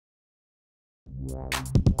Hello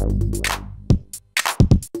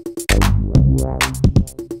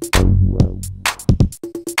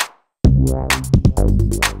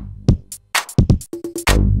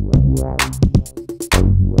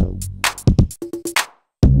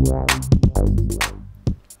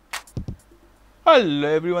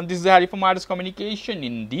everyone, this is Harry from At&t Communication.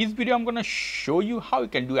 In this video, I'm going to show you how you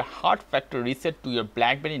can do a hard factory reset to your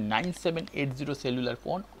BlackBerry 9780 cellular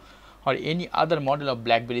phone or any other model of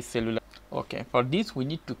BlackBerry cellular. Okay, for this we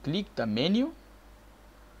need to click the menu.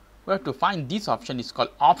 We have to find this option, is called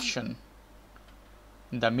option.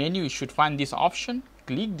 In the menu you should find this option,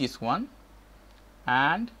 click this one,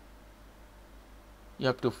 and you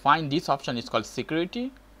have to find this option, is called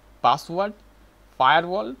security, password,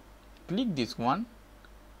 firewall. Click this one,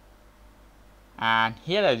 and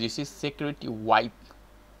here as you see security wipe,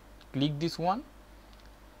 click this one.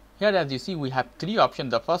 Here as you see we have three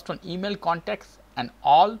options. The first one, email contacts and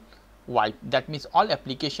all wipe. That means all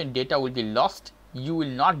application data will be lost. You will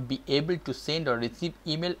not be able to send or receive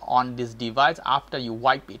email on this device after you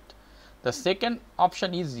wipe it. The second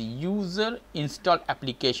option is user install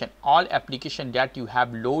application. All application that you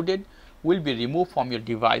have loaded will be removed from your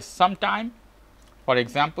device. Sometime, for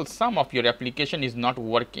example, some of your application is not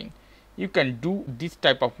working. You can do this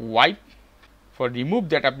type of wipe for remove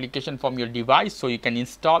that application from your device so you can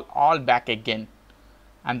install all back again.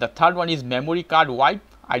 And the third one is memory card wipe.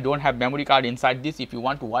 I don't have memory card inside this. If you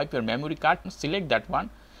want to wipe your memory card, select that one.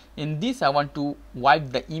 In this I want to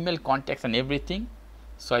wipe the email contacts and everything.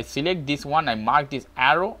 So I select this one, I mark this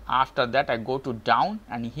arrow. After that I go to down,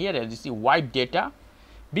 and here as you see wipe data.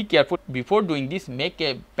 Be careful before doing this. Make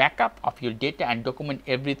a backup of your data and document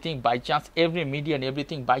everything. By chance, every media and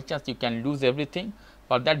everything, by chance you can lose everything.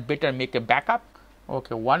 For that, better make a backup.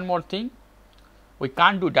 Okay, one more thing, we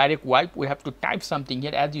can't do direct wipe. We have to type something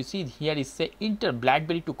here. As you see here is say enter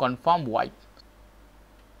BlackBerry to confirm wipe.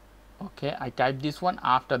 Okay, I type this one.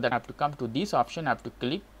 After that I have to come to this option. I have to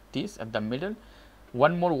click this at the middle.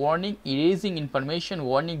 One more warning, erasing information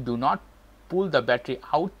warning, do not pull the battery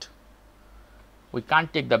out. We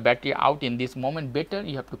can't take the battery out in this moment. Better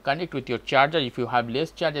you have to connect with your charger. If you have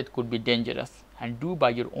less charge, it could be dangerous, and do by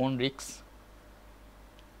your own risks.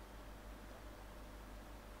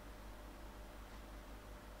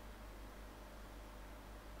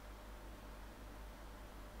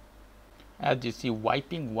 As you see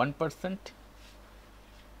wiping 1%,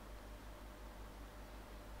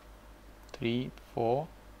 3, 4.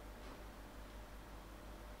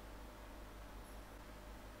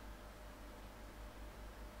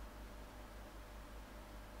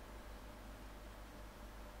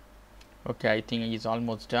 Okay, I think it is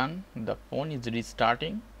almost done. The phone is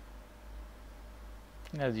restarting.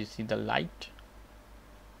 As you see the light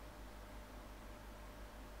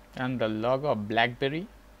and the logo of BlackBerry.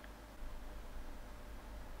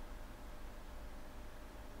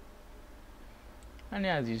 And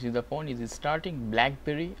as you see the phone is starting.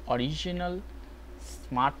 BlackBerry original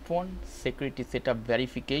smartphone security setup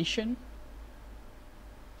verification.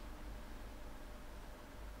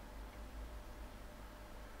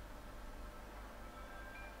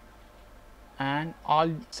 And all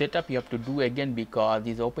setup you have to do again because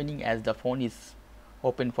it's opening as the phone is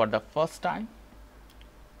open for the first time.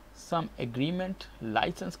 Some agreement,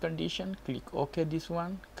 license condition, click OK this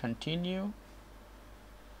one, continue.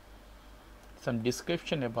 Some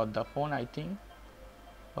description about the phone, I think,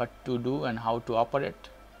 what to do and how to operate.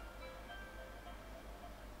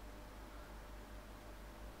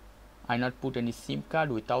 I not put any SIM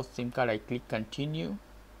card. Without SIM card I click continue.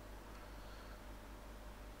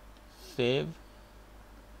 Save.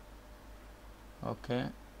 Okay,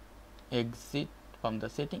 exit from the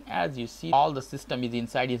setting. As you see all the system is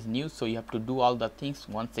inside is new, so you have to do all the things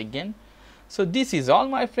once again. So this is all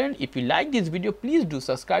my friend. If you like this video, please do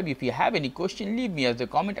subscribe. If you have any question, leave me as a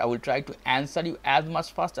comment. I will try to answer you as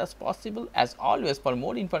much fast as possible. As always, for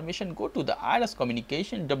more information, go to the At&t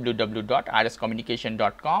Communication,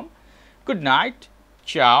 www.atcommunication.com. Good night.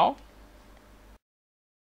 Ciao.